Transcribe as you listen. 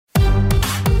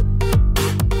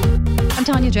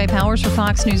Tanya J. Powers for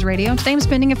Fox News Radio. Today I'm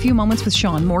spending a few moments with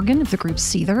Shaun Morgan of the group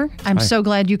Seether. I'm so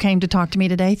glad you came to talk to me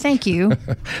today. Thank you.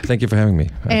 Thank you for having me.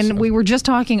 And we were just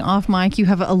talking off mic. You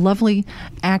have a lovely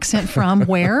accent from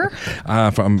where?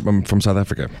 I'm from South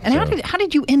Africa. And how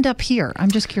did you end up here?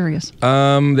 I'm just curious.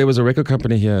 There was a record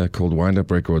company here called Wind Up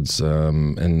Records,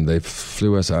 and they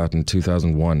flew us out in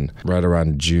 2001, right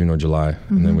around June or July.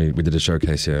 Mm-hmm. And then we did a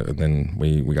showcase here, and then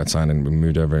we got signed and we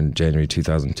moved over in January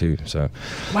 2002. So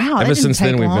wow, ever since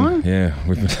then long.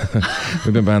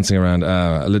 we've been bouncing around.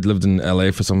 I lived in LA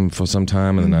for some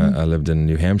time, and then I lived in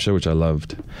New Hampshire, which I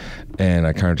loved, and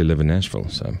I currently live in Nashville.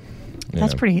 So.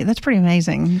 That's pretty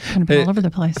amazing. Kind of been all over the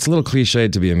place. It's a little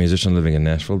cliched to be a musician living in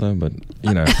Nashville, though, but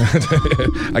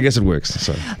I guess it works.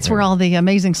 So that's where all the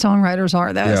amazing songwriters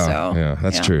are, though. Yeah,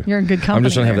 that's true. You're in good company. I'm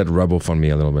just trying to have that rub off on me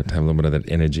a little bit, have a little bit of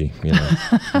that energy.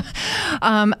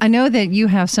 I know that you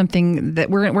have something that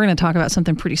we're going to talk about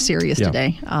something pretty serious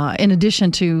today. In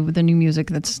addition to the new music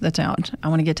that's out, I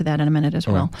want to get to that in a minute as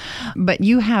well. But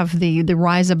you have the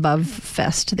Rise Above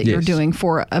Fest that you're doing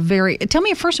for a very. Tell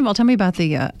me about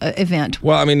the event.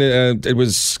 Well, I mean, it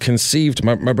was conceived.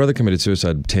 My brother committed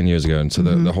suicide 10 years ago, and so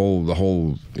the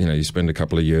whole, you spend a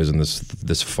couple of years in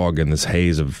this fog and this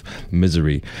haze of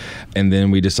misery, and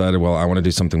then we decided, well, I want to do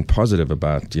something positive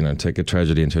about, take a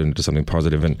tragedy and turn it into something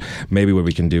positive, and maybe what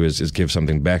we can do is give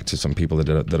something back to some people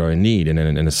that are in need and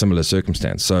in a similar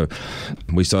circumstance. So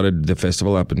we started the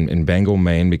festival up in Bangor,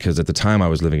 Maine, because at the time I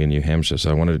was living in New Hampshire,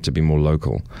 so I wanted it to be more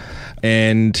local.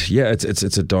 And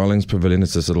it's at Darling's Pavilion.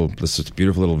 It's this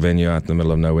beautiful little venue out in the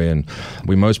middle of nowhere, and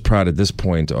we're most proud at this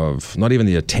point of not even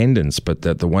the attendance, but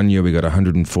that the one year we got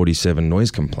 147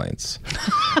 noise complaints,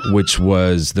 which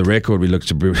was the record we looked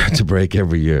to break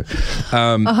every year.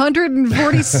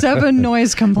 147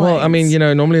 noise complaints. Well, I mean,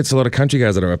 normally it's a lot of country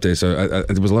guys that are up there, so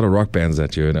there was a lot of rock bands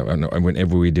that year, and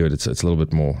whenever we do it, it's a little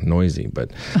bit more noisy.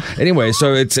 But anyway,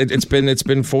 so it's been this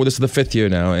is the fifth year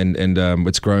now, and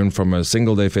it's grown from a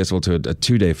single day festival to a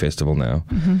 2-day festival now,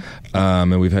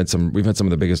 and we've had some of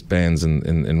the biggest bands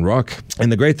in rock.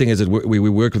 And the great thing is that we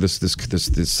work with this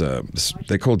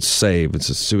they're called SAVE. It's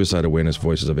a Suicide Awareness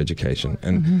Voices of Education.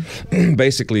 And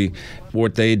basically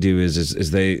what they do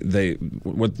is they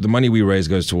what the money we raise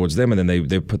goes towards them, and then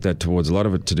they put that towards a lot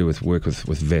of it to do with work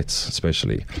with vets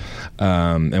especially.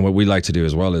 And what we like to do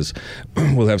as well is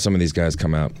we'll have some of these guys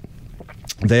come out.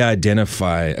 They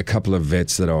identify a couple of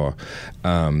vets that are,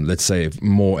 let's say,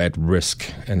 more at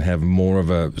risk and have more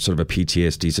of a sort of a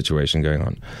PTSD situation going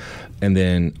on. And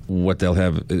then what they'll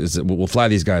have is we'll fly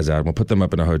these guys out. We'll put them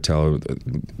up in a hotel,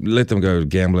 let them go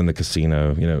gamble in the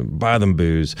casino, buy them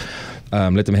booze,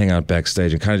 let them hang out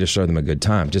backstage, and kind of just show them a good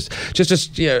time. Just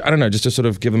I don't know, just to sort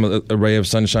of give them a ray of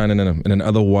sunshine in an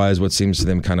otherwise what seems to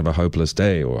them kind of a hopeless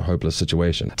day or a hopeless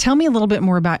situation. Tell me a little bit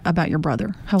more about your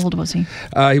brother. How old was he?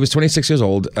 He was 26 years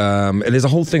old. And there's a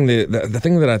whole thing. The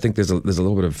thing that I think there's a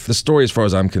little bit of the story, as far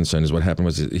as I'm concerned, is what happened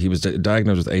was he was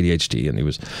diagnosed with ADHD, and he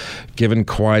was given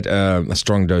quite a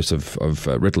strong dose of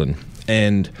Ritalin.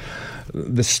 And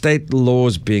the state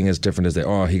laws being as different as they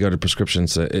are, he got a prescription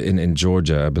in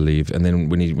Georgia, I believe, and then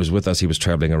when he was with us, he was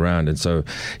traveling around, and so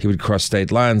he would cross state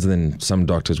lines, and then some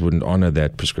doctors wouldn't honor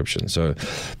that prescription. So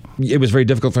it was very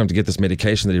difficult for him to get this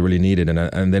medication that he really needed,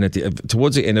 and then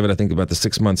towards the end of it, I think about the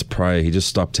 6 months prior, he just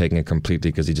stopped taking it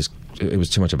completely because it was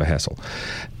too much of a hassle.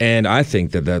 And I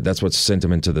think that's what sent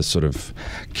him into this sort of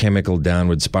chemical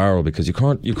downward spiral, because you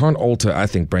can't alter, I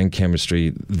think, brain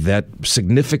chemistry that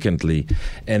significantly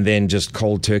and then just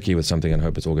cold turkey with something and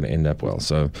hope it's all going to end up well.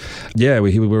 So yeah,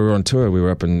 we were on tour. We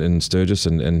were up in Sturgis,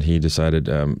 and he decided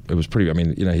it was pretty. I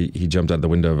mean, he jumped out the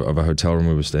window of a hotel room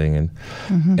we were staying in,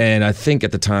 and I think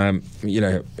at the time,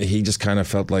 he just kind of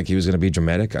felt like he was going to be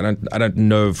dramatic. I don't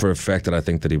know for a fact that I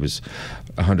think that he was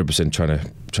 100%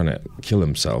 trying to kill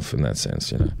himself in that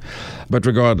sense, But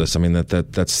regardless, I mean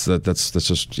that's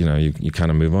just you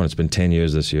kind of move on. It's been 10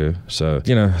 years this year, so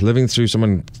living through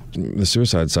the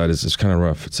suicide side is kind of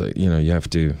rough. It's like you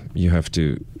have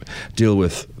to deal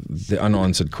with the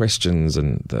unanswered questions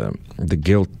and the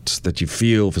guilt that you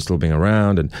feel for still being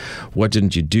around, and what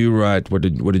didn't you do right?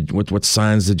 What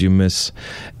signs did you miss?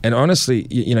 And honestly,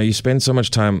 you spend so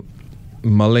much time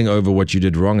mulling over what you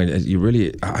did wrong, and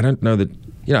I don't know that.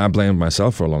 I blamed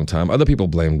myself for a long time. Other people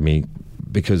blamed me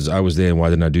because I was there, and why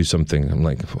didn't I do something? I'm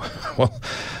like, well,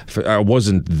 I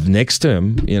wasn't next to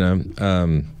him,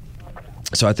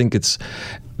 So I think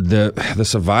the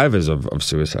survivors of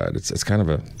suicide, it's kind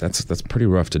of that's pretty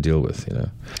rough to deal with, you know.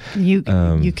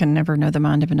 You can never know the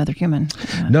mind of another human.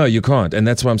 No, you can't, and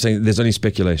that's why I'm saying there's only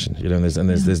speculation, you know.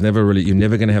 There's never really, you're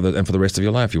never going to have that, and for the rest of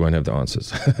your life you won't have the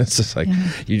answers. It's just like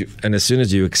and as soon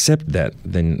as you accept that,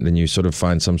 then you sort of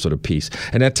find some sort of peace,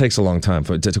 and that takes a long time.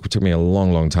 It took me a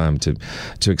long time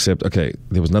to accept. Okay,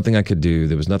 there was nothing I could do.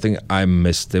 There was nothing I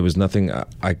missed. There was nothing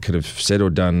I could have said or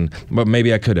done. But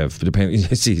maybe I could have. Depending,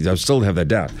 see, I still have that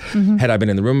doubt. Had I been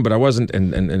in the room, but I wasn't,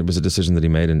 and it was a decision that he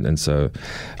made, and so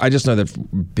I just know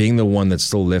that being the one that's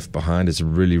still left behind is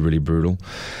really, really brutal.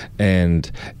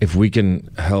 And if we can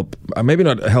help, maybe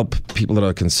not help people that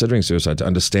are considering suicide to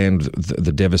understand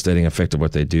the devastating effect of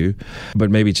what they do, but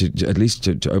maybe to at least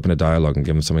to open a dialogue and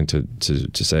give them something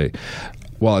to say,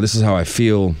 well, this is how I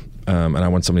feel. And I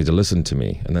want somebody to listen to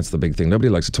me, and that's the big thing. Nobody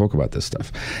likes to talk about this stuff.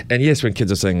 And yes, when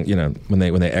kids are saying, you know, when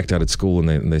they act out at school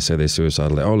and they say they're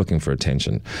suicidal, they're all looking for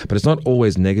attention. But it's not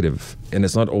always negative, and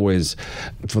it's not always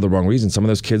for the wrong reason. Some of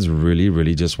those kids really,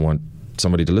 really just want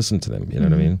somebody to listen to them. You know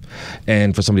what I mean?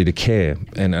 And for somebody to care.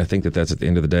 And I think that's at the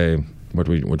end of the day what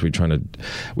we're trying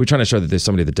to show, that there's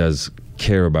somebody that does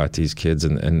care about these kids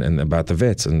and about the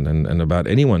vets and about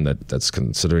anyone that's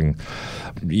considering,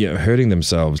 you know, hurting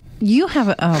themselves. You have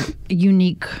a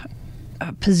unique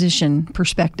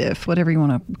perspective, whatever you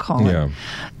want to call it,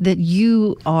 that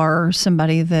you are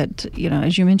somebody that, you know,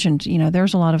 as you mentioned, you know,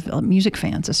 there's a lot of music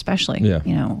fans, especially,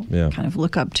 you know, kind of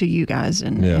look up to you guys,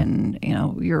 and you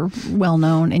know, you're well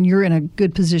known, and you're in a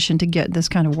good position to get this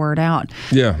kind of word out.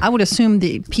 I would assume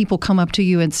that people come up to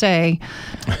you and say,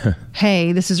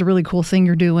 hey, this is a really cool thing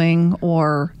you're doing,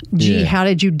 or gee, how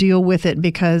did you deal with it,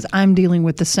 because I'm dealing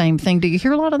with the same thing. Do you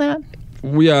hear a lot of that?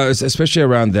 We are, especially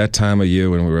around that time of year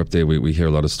when we were up there. We hear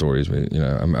a lot of stories.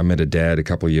 I met a dad a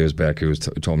couple of years back who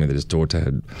told me that his daughter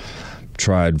had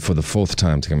tried for the 4th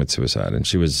time to commit suicide, and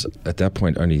she was at that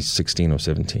point only 16 or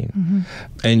 17.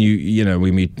 And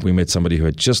we met somebody who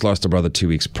had just lost a brother 2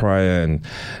 weeks prior, and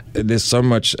there's so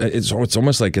much. It's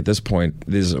almost like at this point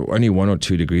there's only 1 or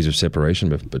 2 degrees of separation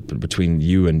between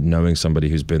you and knowing somebody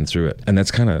who's been through it, and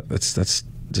that's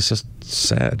it's just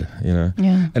sad, you know.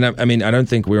 And I mean, I don't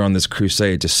think we're on this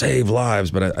crusade to save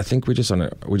lives, but I think we're just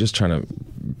trying to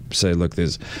say, look,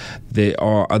 there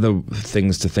are other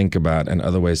things to think about and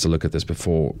other ways to look at this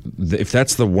before. If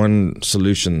that's the one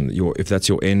solution, if that's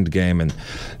your end game, and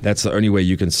that's the only way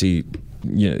you can see,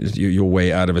 you know, your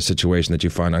way out of a situation that you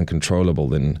find uncontrollable,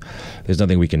 then there's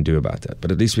nothing we can do about that.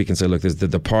 But at least we can say, look,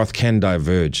 the path can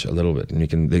diverge a little bit,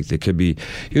 and there could be,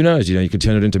 who knows, you know, you could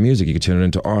turn it into music, you could turn it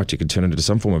into art, you could turn it into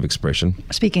some form of expression.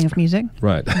 Speaking of music,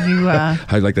 right?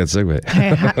 I like that segue.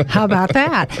 How about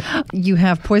that? You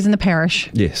have Poison the Parish.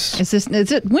 Yes. Is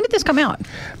it? When did this come out?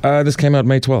 This came out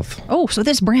May 12th. Oh, so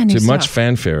this brand new Too stuff. much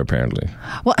fanfare, apparently.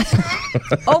 Well,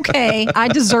 okay, I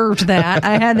deserved that.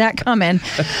 I had that coming.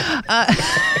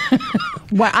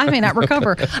 Well, I may not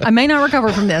recover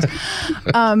from this.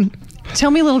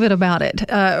 Tell me a little bit about it.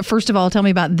 First of all, tell me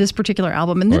about this particular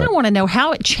album, and then I want to know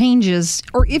how it changes,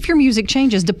 or if your music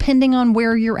changes depending on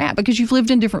where you're at, because you've lived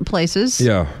in different places.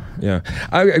 Yeah.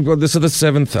 Well, this is the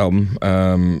 7th album.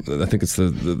 I think it's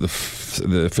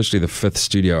the officially the 5th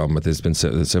studio album, but there's been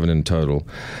 7 in total.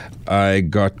 I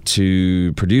got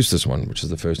to produce this one, which is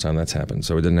the first time that's happened.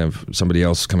 So we didn't have somebody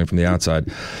else coming from the outside,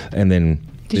 and then.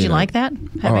 Did you like that?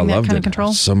 Having that kind of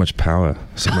control? So much power.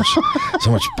 So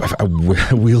much. I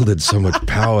wielded so much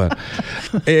power.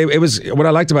 It was, what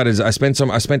I liked about it is I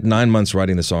spent 9 months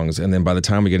writing the songs, and then by the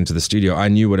time we get into the studio, I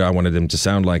knew what I wanted them to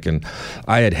sound like, and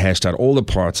I had hashed out all the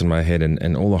parts in my head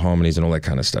and all the harmonies and all that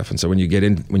kind of stuff. And so when you get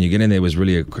in there, it was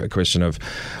really a question of,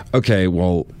 okay,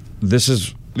 well, these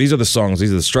are the songs,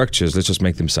 these are the structures, let's just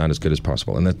make them sound as good as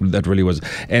possible. And that really was,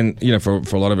 and you know,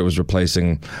 for a lot of it was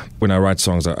replacing, when I write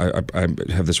songs, I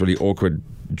have this really awkward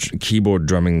keyboard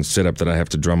drumming setup that I have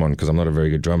to drum on, because I'm not a very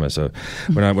good drummer. So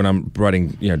when I'm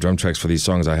writing, you know, drum tracks for these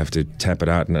songs, I have to tap it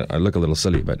out, and I look a little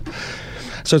silly. But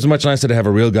so it's much nicer to have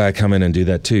a real guy come in and do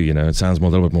that too, you know. It sounds a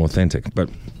little bit more authentic. But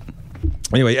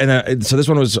anyway, and so this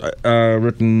one was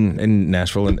written in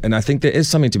Nashville, and I think there is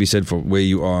something to be said for where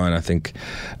you are, and I think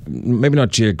maybe not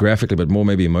geographically, but more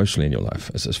maybe emotionally in your life.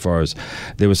 As far as,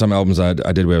 there were some albums I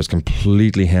did where I was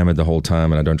completely hammered the whole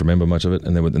time, and I don't remember much of it,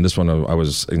 and in this one I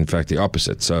was in fact the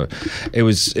opposite. So it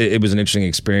was an interesting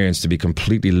experience to be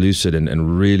completely lucid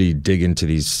and really dig into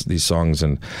these songs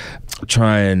and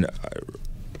try and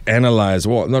analyze,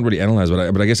 well, not really analyze,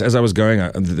 but I guess as I was going,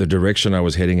 the direction I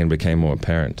was heading in became more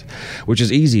apparent, which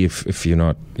is easy if you're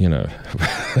not,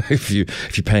 if you're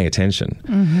paying attention.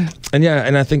 Mm-hmm.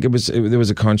 And I think there was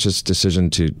a conscious decision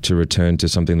to return to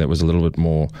something that was a little bit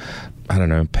more, I don't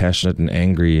know, passionate and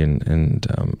angry and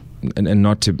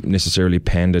not to necessarily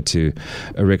pander to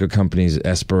a record company's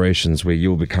aspirations where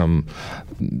you'll become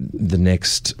the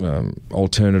next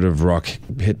alternative rock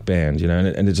hit band,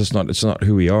 and it's not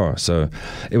who we are. So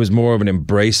it was more of an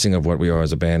embracing of what we are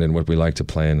as a band and what we like to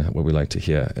play and what we like to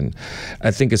hear. And I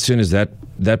think as soon as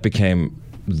that became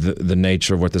the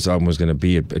nature of what this album was going to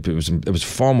be, it was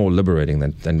far more liberating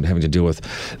than having to deal with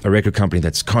a record company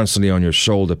that's constantly on your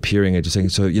shoulder, peering at you, saying,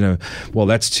 so well,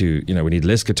 that's we need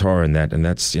less guitar in that, and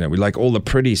that's we like all the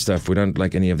pretty stuff. We don't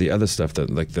like any of the other stuff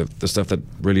that like the stuff that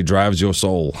really drives your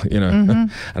soul.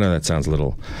 Mm-hmm. I know that sounds a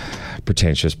little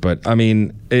pretentious, but I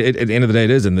mean, at the end of the day,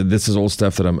 it is, and this is all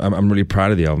stuff that I'm really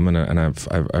proud of the album, and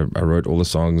I wrote all the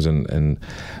songs, and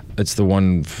it's the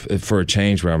one for a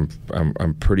change where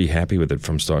I'm pretty happy with it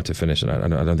from start to finish, and I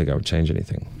don't think I would change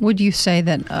anything. Would you say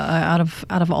that out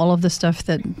of all of the stuff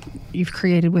that you've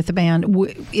created with the band,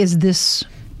 is this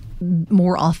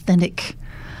more authentic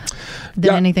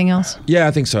than anything else? Yeah,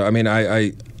 I think so. I mean,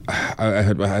 I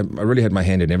really had my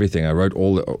hand in everything. I wrote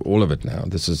all of it now.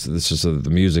 This is the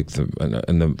music,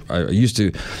 I used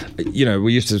to,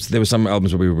 there were some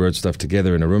albums where we wrote stuff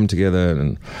together in a room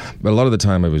together, but a lot of the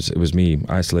time it was me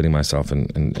isolating myself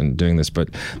and doing this. But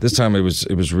this time it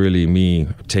was really me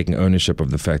taking ownership of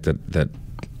the fact that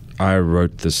I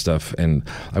wrote this stuff and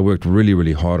I worked really,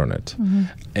 really hard on it. Mm-hmm.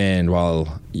 And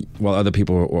while other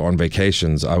people were on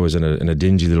vacations, I was in a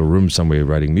dingy little room somewhere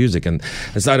writing music. And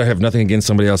it's not, I have nothing against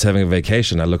somebody else having a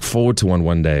vacation. I look forward to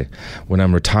one day when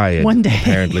I'm retired. One day,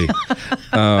 apparently.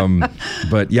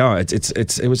 But yeah, it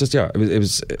was just it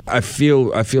was. I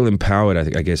feel empowered,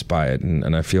 I guess, by it,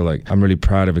 and I feel like I'm really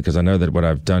proud of it because I know that what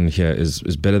I've done here is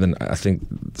better than I think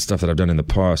the stuff that I've done in the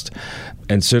past,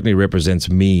 and certainly represents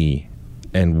me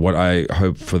and what I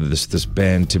hope for this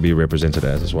band to be represented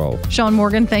as well. Shaun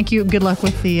Morgan, thank you. Good luck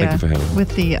with the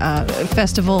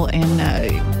festival, and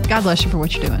God bless you for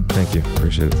what you're doing. Thank you.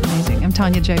 Appreciate it. It's amazing. I'm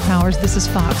Tanya J. Powers. This is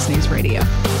Fox News Radio.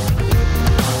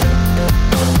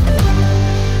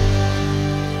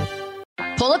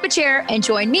 Pull up a chair and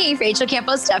join me, Rachel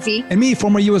Campos Duffy, and me,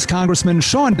 former U.S. Congressman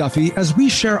Shaun Duffy, as we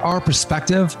share our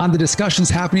perspective on the discussions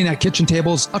happening at kitchen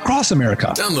tables across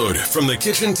America. Download From the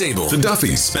Kitchen Table to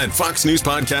Duffy's at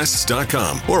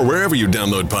foxnewspodcasts.com or wherever you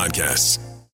download podcasts.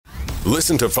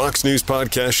 Listen to Fox News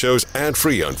Podcast shows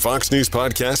ad-free on Fox News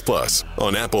Podcast Plus,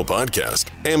 on Apple Podcast,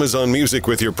 Amazon Music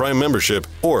with your Prime membership,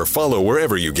 or follow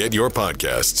wherever you get your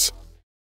podcasts.